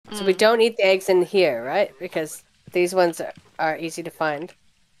So we don't eat the eggs in here, right? Because these ones are easy to find.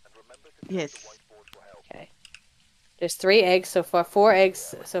 Yes. Okay. There's 3 eggs so far. 4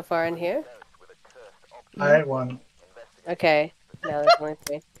 eggs so far in here. I ate one. Okay. Now there's only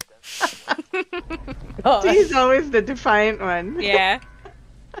 3. Oh, She's always the defiant one. Yeah.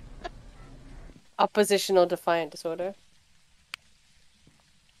 oppositional defiant disorder.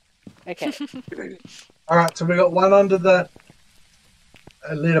 Okay. All right, so we got one under the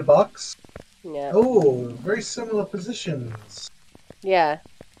litter box. Yeah. Oh, very similar positions. Yeah.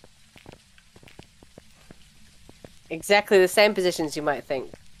 Exactly the same positions you might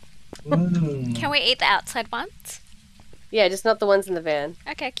think. Mm. Can we eat the outside ones? Yeah, just not the ones in the van.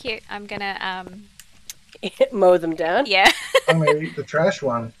 Okay, cute. I'm gonna Mow them down. yeah. I'm gonna eat the trash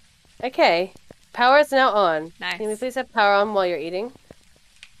one. Okay. Power is now on. Nice. Can we please have power on while you're eating?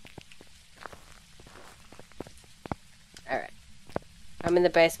 Alright. I'm in the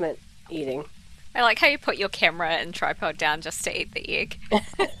basement eating. I like how you put your camera and tripod down just to eat the egg.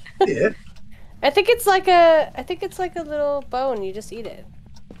 Yeah. I think it's like a little bone, you just eat it.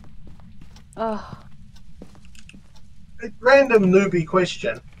 Oh. A random newbie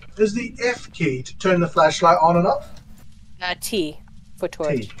question. Is the F key to turn the flashlight on and off? T for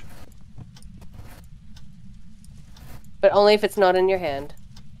torch. T. But only if it's not in your hand.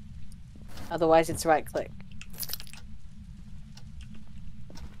 Otherwise it's right click.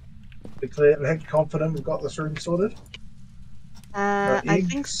 Be clear, confident we've got this room sorted. I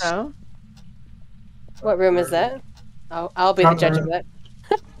think eggs. so. What room is that? I'll be the Front judge room. of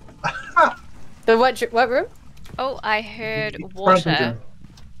that. The what room? Oh, I heard Front water. room.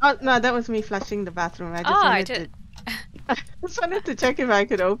 Oh no, that was me flushing the bathroom. I just Oh, I wanted did. I just wanted to check if I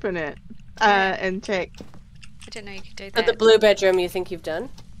could open it. And check. I didn't know you could do But the that. blue bedroom you think you've done?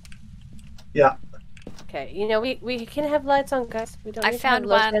 Yeah. Okay, you know, we can have lights on, guys. We don't I need to have found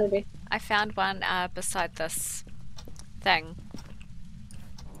low one. sanity. I found one beside this thing.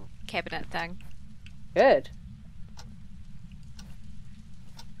 Cabinet thing. Good.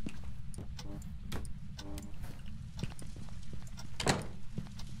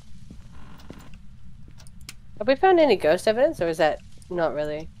 Have we found any ghost evidence, or is that not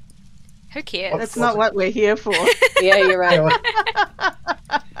really? Who cares? That's not what we're here for. Yeah, you're right.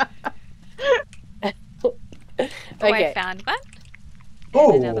 Oh, Okay. I found one.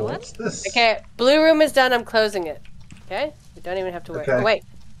 Oh, Another one? what's this? Okay, blue room is done. I'm closing it. Okay? We don't even have to worry. Okay. Oh, wait.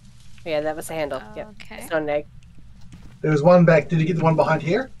 Yeah, that was the handle. Yep. Okay. It's not an egg. There was one back. Did you get the one behind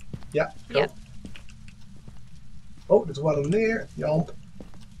here? Yeah. Cool. Yep. Oh, there's one in there. Yomp.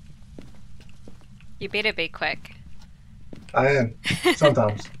 You better be quick. I am.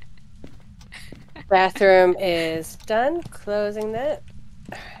 Sometimes. Bathroom is done. Closing that.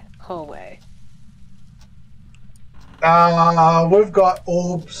 Hallway. We've got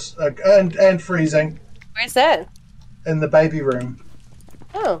orbs and freezing Where's that? in the baby room.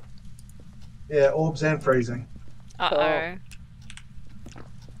 Oh. Yeah, orbs and freezing. Uh-oh.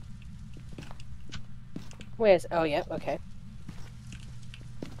 Where's... Oh, yep, okay.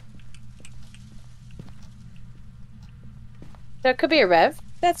 So it could be a rev.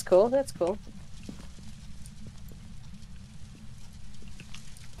 That's cool, that's cool.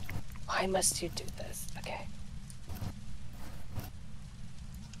 Why must you do this? Okay.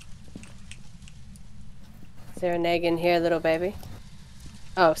 Is there an egg in here, little baby?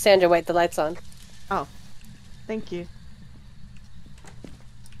 Oh, Sandra, wait, the light's on. Oh, thank you.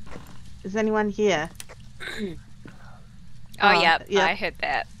 Is anyone here? Oh, yep. yep. I heard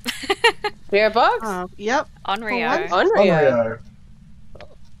that. Spirit box? Oh, yep. Onryo. once? Onryo.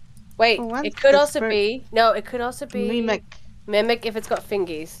 Wait, For once, it could the also spirit- be... No, it could also be... Mimic. Mimic if it's got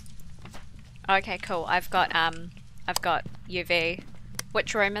fingies. Okay, cool. I've got UV.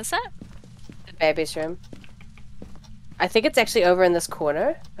 Which room is it? The baby's room. I think it's actually over in this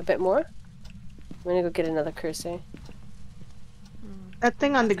corner a bit more. I'm gonna go get another cruci. That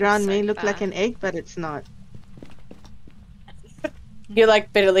thing on the That's ground so may look like far. an egg, but it's not. You're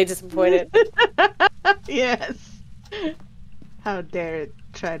like bitterly disappointed. Yes. How dare it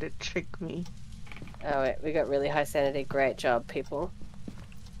try to trick me? Oh wait, we got really high sanity. Great job, people.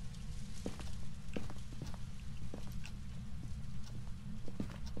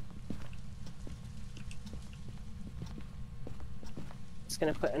 Just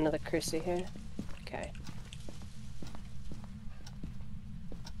gonna put another cruci here. Okay.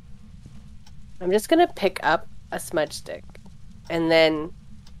 I'm just gonna pick up a smudge stick and then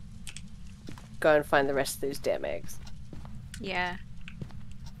go and find the rest of these damn eggs. Yeah.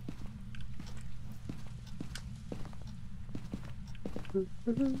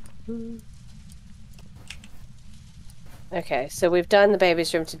 Okay, so we've done the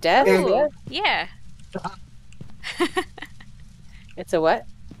baby's room to death. Ooh, Yeah. yeah. It's a what?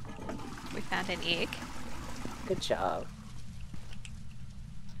 We found an egg. Good job.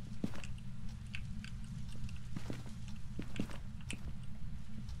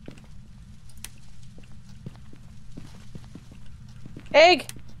 Egg!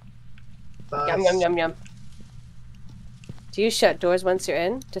 Yum, yum, Nice. yum, yum. Do you shut doors once you're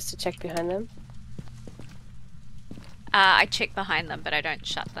in, just to check behind them? I check behind them, but I don't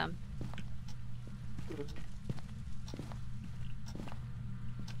shut them.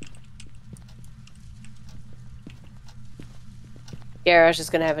 Garage is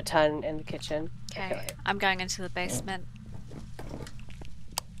gonna have a ton in the kitchen. Okay, I'm going into the basement.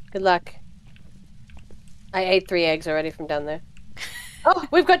 Good luck. I ate 3 eggs already from down there. Oh,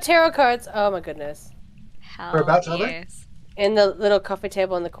 we've got tarot cards! Oh my goodness. Hell Whereabouts are they? yes. In the little coffee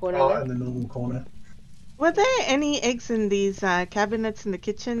table in the corner Oh, there. in the normal corner. Were there any eggs in these cabinets in the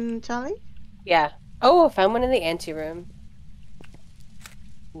kitchen, Charlie? Yeah. Oh, I found one in the ante room.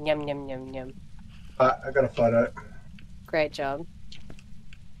 Yum, yum, yum, yum. I got a photo. Great job.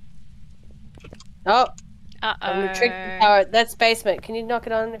 Oh, I'm gonna trick the Uh-oh. power. That's basement. Can you knock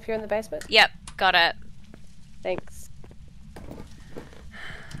it on if you're in the basement? Yep, got it. Thanks.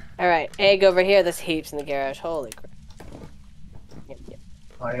 Alright, egg over here. There's heaps in the garage. Holy crap. Yum, yum.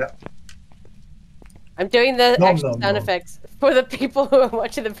 Oh, yeah. I'm doing the Nom, actual nom, sound nom. effects for the people who are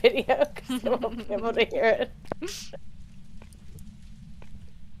watching the video because they won't be able to hear it.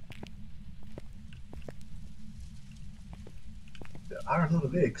 There are a lot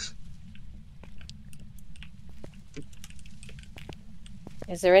of eggs.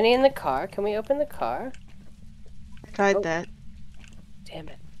 Is there any in the car? Can we open the car? Tried Oh. that. Damn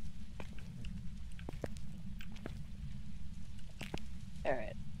it.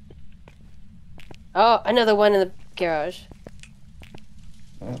 Alright. Oh, another one in the garage.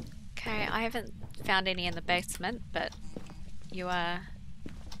 Okay, I haven't found any in the basement, but you are...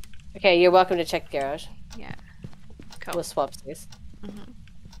 Okay, you're welcome to check the garage. Yeah. Cool. We'll swap these. Mhm.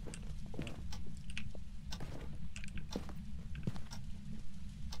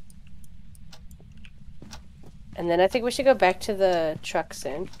 And then I think we should go back to the truck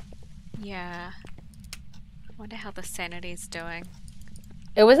soon. Yeah. Wonder how the sanity's doing.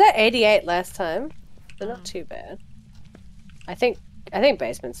 It was at 88 last time, so not Mm. too bad. I think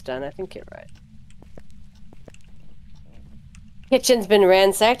basement's done. I think you're right. Kitchen's been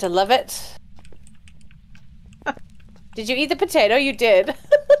ransacked. I love it. Did you eat the potato? You did.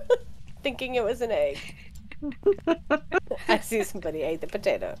 Thinking it was an egg. I see somebody ate the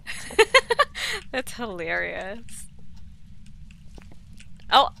potato. That's hilarious.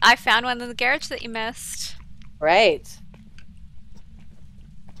 Oh, I found one in the garage that you missed. Right.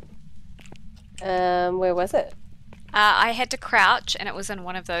 Where was it? I had to crouch, and it was in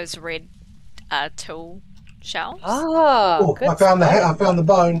one of those red tool shelves. Oh, Oh, good I found spot. the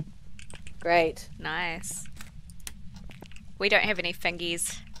bone. Great. Nice. We don't have any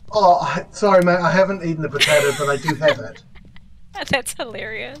fingies. Oh, sorry, mate. I haven't eaten the potato, but I do have it. That's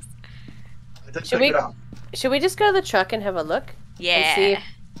hilarious. I did Should pick we- it up. Should we just go to the truck and have a look? Yeah. see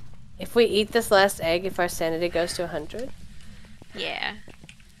if we eat this last egg, if our sanity goes to 100? Yeah.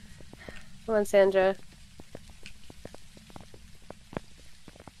 Come on, Sandra.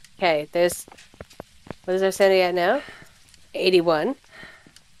 Okay, there's... What is our sanity at now? 81.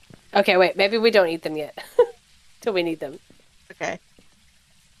 Okay, wait, maybe we don't eat them yet. Till we need them. Okay.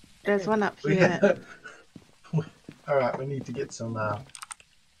 There's one up We here. All right, we need to get some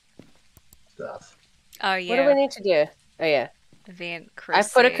stuff. Oh, What do yeah. we need to do? Oh, yeah. Event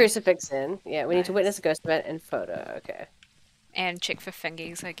I've put a cruci- crucifix in. Yeah, we need to Nice. witness a ghost event and photo. Okay. And check for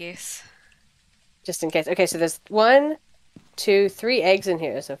fingies, I guess. Just in case. Okay, so there's 1, 2, 3 eggs in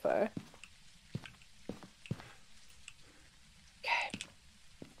here so far. Okay.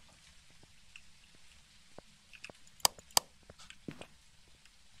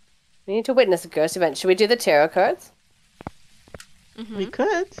 We need to witness a ghost event. Should we do the tarot cards? Mhm. We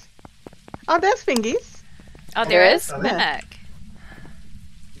could. Oh, there's fingies. Oh, There there is? is? Oh, Mimic.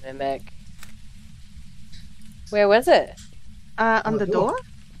 Mimic. Where was it? On the door.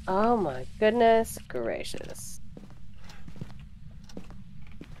 Oh my goodness gracious.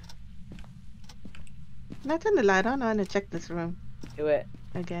 Can I turn the light on? I want to check this room Do it.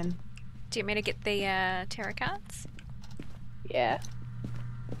 again. Do you want me to get the tarot cards? Yeah.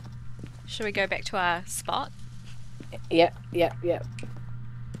 Should we go back to our spot? Yep.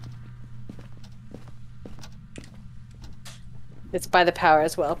 It's by the power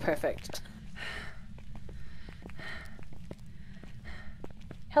as well. Perfect.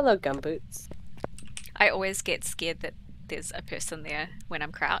 Hello, gumboots. I always get scared that there's a person there when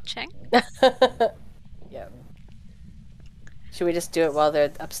I'm crouching. Yeah. Should we just do it while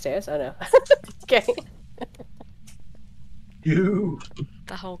they're upstairs? Oh no. Okay. You.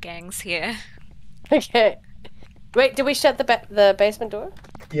 The whole gang's here. Okay. Wait, did we shut the basement door?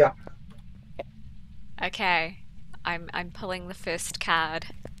 Yeah. Okay. I'm pulling the first card.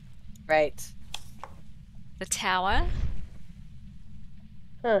 Right. The tower.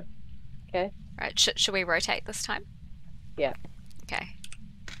 Huh. Okay. Right, should we rotate this time? Yeah. Okay.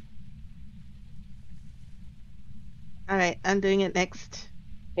 Alright, I'm doing it next.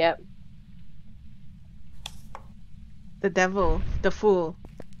 Yep. The devil, the fool.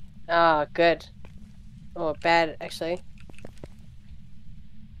 Oh, good. Oh, bad, actually.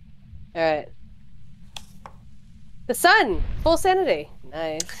 Alright. The sun! Full sanity.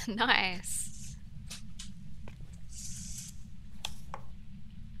 Nice. Nice.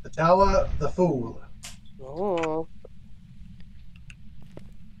 The tower, the fool. Oh.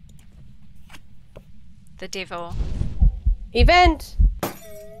 The devil. Event!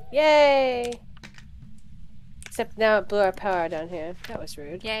 Yay! Except now it blew our power down here. That was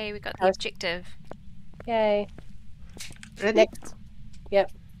rude. Yay, we got the How's- objective. Yay. Ready? Next.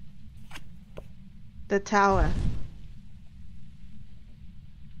 Yep. The tower.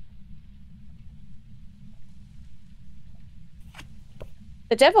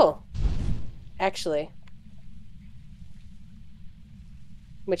 The devil! Actually.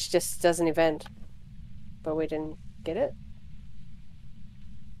 Which just does an event. But we didn't get it?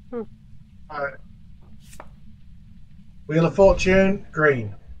 Alright. Wheel of Fortune,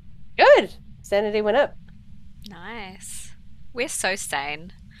 green. Good! Sanity went up. Nice. We're so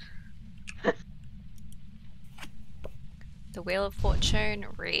sane. The Wheel of Fortune,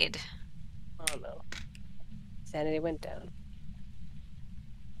 red. Oh no. Sanity went down.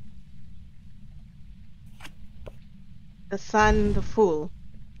 The sun, the fool.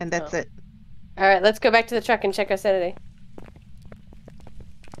 And that's Oh. it. Alright, let's go back to the truck and check our sanity.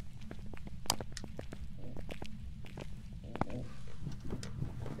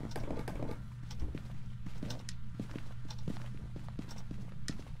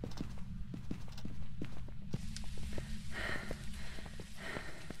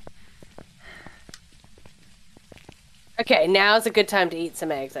 Okay, now's a good time to eat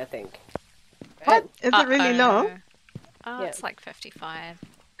some eggs, I think. Right? What? Is it really low? Oh, Yeah. it's like 55.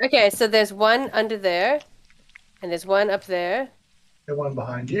 Okay, so there's one under there, and there's one up there. The one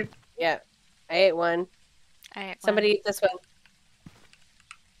behind you. Yeah, I ate one. I ate one. Somebody eat this one.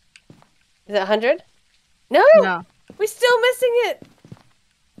 Is it 100? No! No. We're still missing it!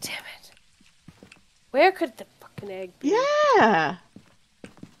 Damn it. Where could the fucking egg be? Yeah.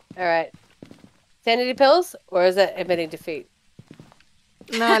 Alright. Sanity pills? Or is that admitting defeat?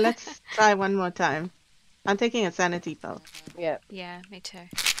 No, let's try one more time. I'm taking a sanity pill. Yeah. Yeah, me too.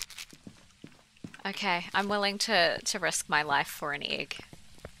 Okay, I'm willing to risk my life for an egg.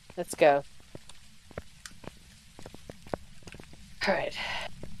 Let's go. Alright.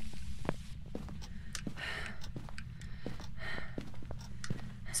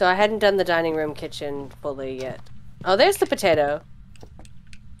 So I hadn't done the dining room kitchen fully yet. Oh, there's the potato.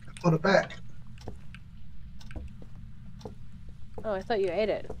 Put it back. Oh, I thought you ate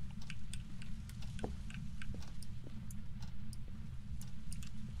it.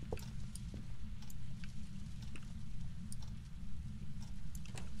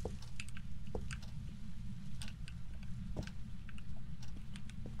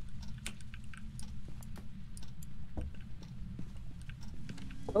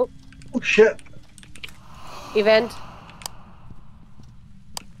 Oh shit. Event.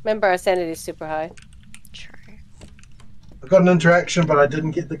 Remember, our sanity's super high. True. I got an interaction, but I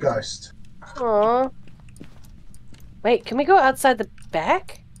didn't get the ghost. Aww. Wait, can we go outside the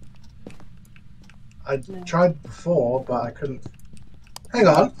back? I tried before, but I couldn't. Hang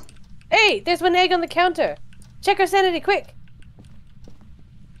on. Hey, there's one egg on the counter. Check our sanity, quick.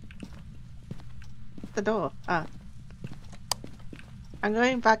 The door. Ah. I'm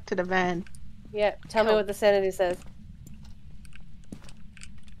going back to the van. Yeah, tell me Cool. what the sanity says.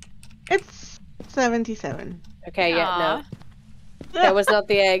 It's 77. Okay, yeah, Aw. no. That was not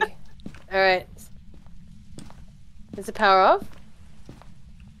the egg. Alright. Is the power off?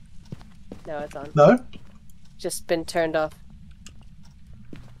 No, it's on. No? Just been turned off.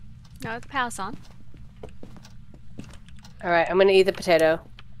 No, the power's on. Alright, I'm gonna eat the potato.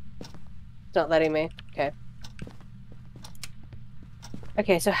 It's not letting me. Okay.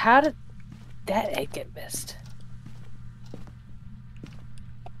 Okay, so how did that egg get missed?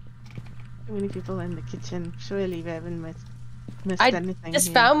 Too many people in the kitchen. Surely we haven't missed I anything just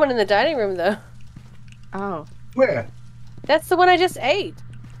here. found one in the dining room, though. Oh. Where? That's the one I just ate.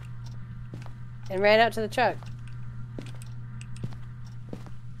 And ran out to the truck.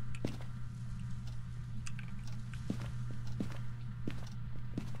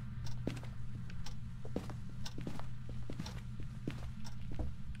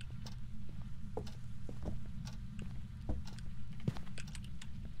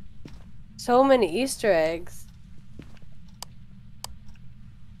 So many Easter eggs.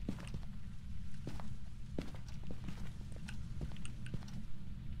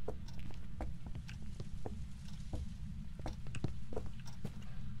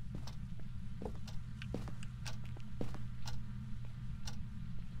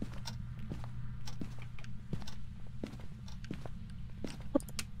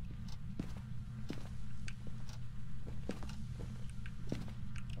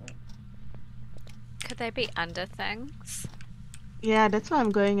 Could they be under things? Yeah, that's why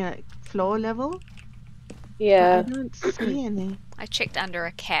I'm going at floor level. But I Yeah. don't see any. I checked under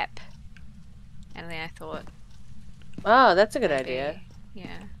a cap. And then I thought, Oh, that's a good maybe, idea.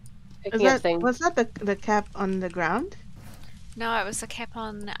 yeah. Picking up things. Was that the cap on the ground? No, it was a cap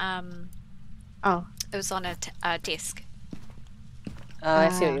on, Oh. it was on a desk. Oh, I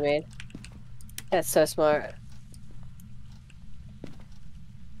see what you mean. That's so smart.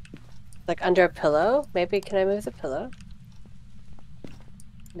 Like under a pillow? Maybe can I move the pillow?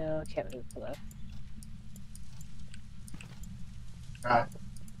 No, I can't move the pillow. Right.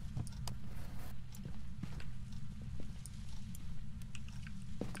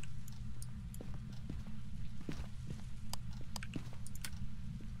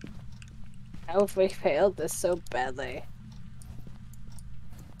 How have we failed this so badly?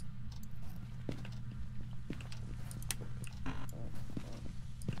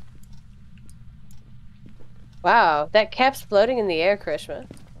 Wow, that cap's floating in the air, Krishma.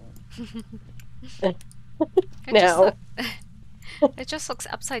 It No. It just looks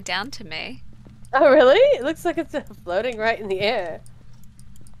upside down to me. Oh, really? It looks like it's floating right in the air.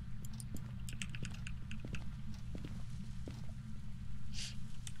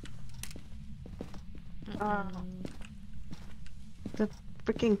 The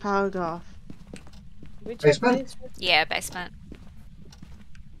freaking power go off. We check Basement? basement? Yeah, basement.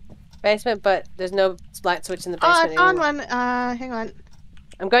 Basement, but there's no light switch in the Oh, I basement found anymore. one. Hang on.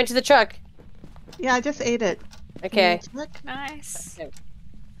 I'm going to the truck. Yeah, I just ate it. Okay. Can you check? Nice. Okay.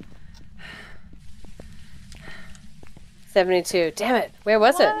 72. Damn it. Where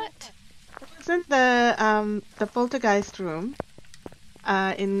was it? What? It was in the poltergeist room.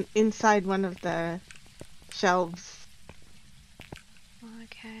 Inside one of the shelves.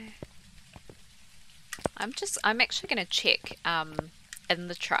 Okay. I'm actually gonna check in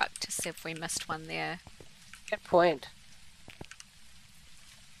the truck to see if we missed one there. Good point.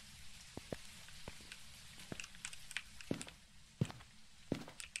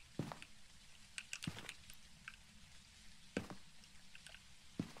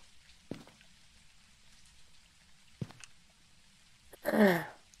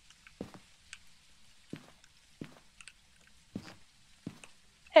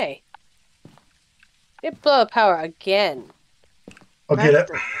 Hey. It blew up power again. I'll get it.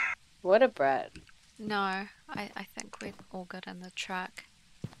 What a brat. No, I think we're all good in the truck.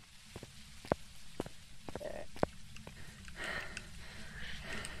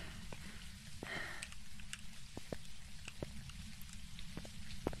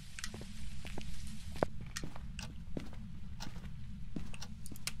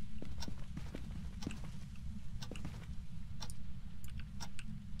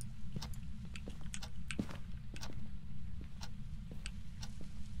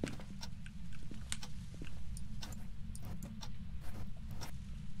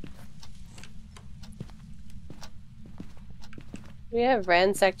 We have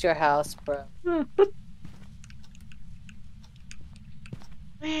ransacked your house, bro.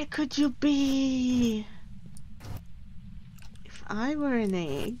 Where could you be? If I were an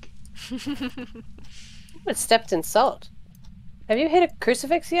egg. It stepped in salt. Have you hit a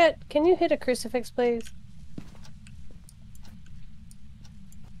crucifix yet? Can you hit a crucifix, please?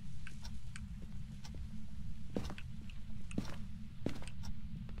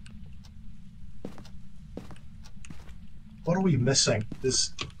 What are we missing?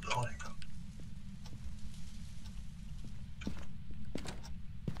 This. Oh, hang on.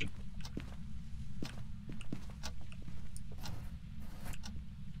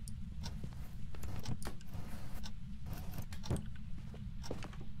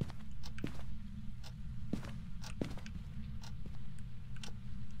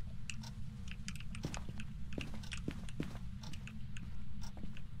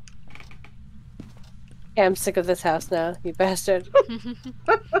 Okay, I'm sick of this house now, you bastard.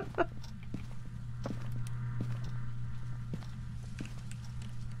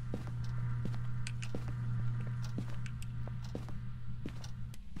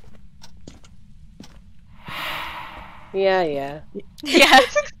 Yeah. Yeah.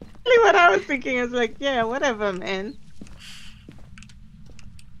 That's exactly what I was thinking. I was like, yeah, whatever, man.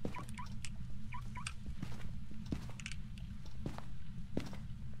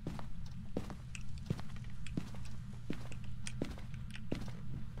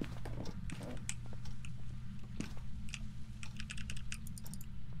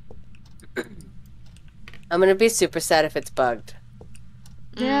 I'm gonna be super sad if it's bugged.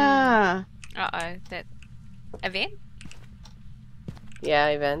 Yeah. Uh-oh. That event? Yeah,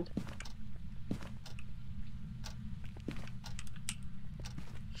 event.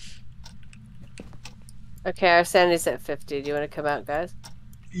 Okay, our sanity's at 50. Do you want to come out, guys?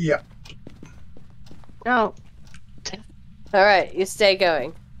 Yeah. No. Alright, you stay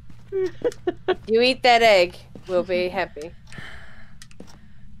going. You eat that egg, we'll be happy.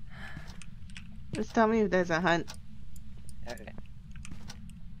 Just tell me if there's a hunt. Okay.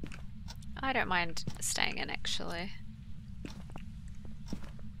 I don't mind staying in, actually.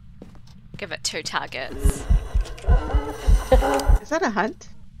 Give it 2 targets. Is that a hunt?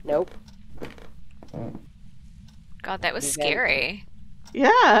 Nope. God, that was Event. scary.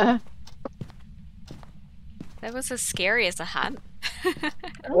 Yeah. That was as scary as a hunt. It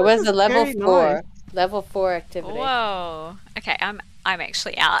was a level scary 4. noise. Level 4 activity. Whoa. Okay, I'm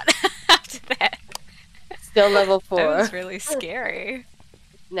actually out after that. Still level 4. That was really scary.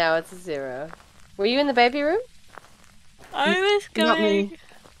 Now it's a 0. Were you in the baby room? I was Not me.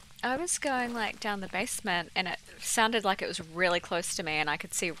 I was going like down the basement and it sounded like it was really close to me and I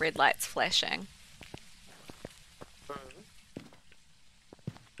could see red lights flashing.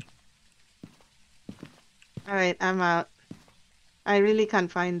 Alright, I'm out. I really can't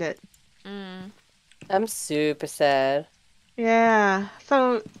find it. Mm. I'm super sad. Yeah.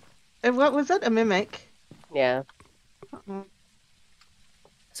 So, what was it? A mimic? Yeah. Uh-oh.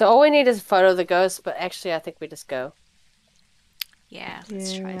 So all we need is a photo of the ghost, but actually I think we just go. Yeah,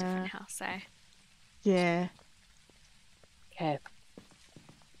 let's try a Yeah. different house, eh? Yeah. Okay.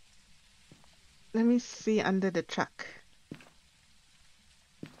 Let me see under the truck.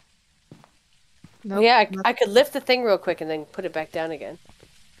 Nope, Yeah, I could lift the thing real quick and then put it back down again.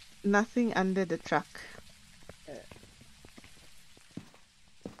 nothing under the truck.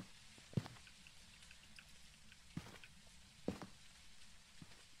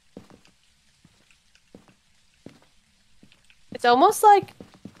 It's almost like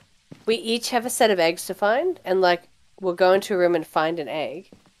we each have a set of eggs to find, and like we'll go into a room and find an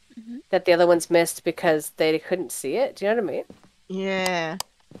egg that the other ones missed because they couldn't see it. Do you know what I mean? Yeah.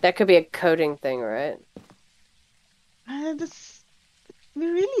 That could be a coding thing, right? We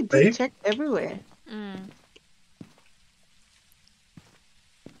really did Babe? check everywhere. Mm.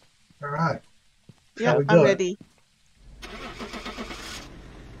 All right. Yep, we I'm do it? ready.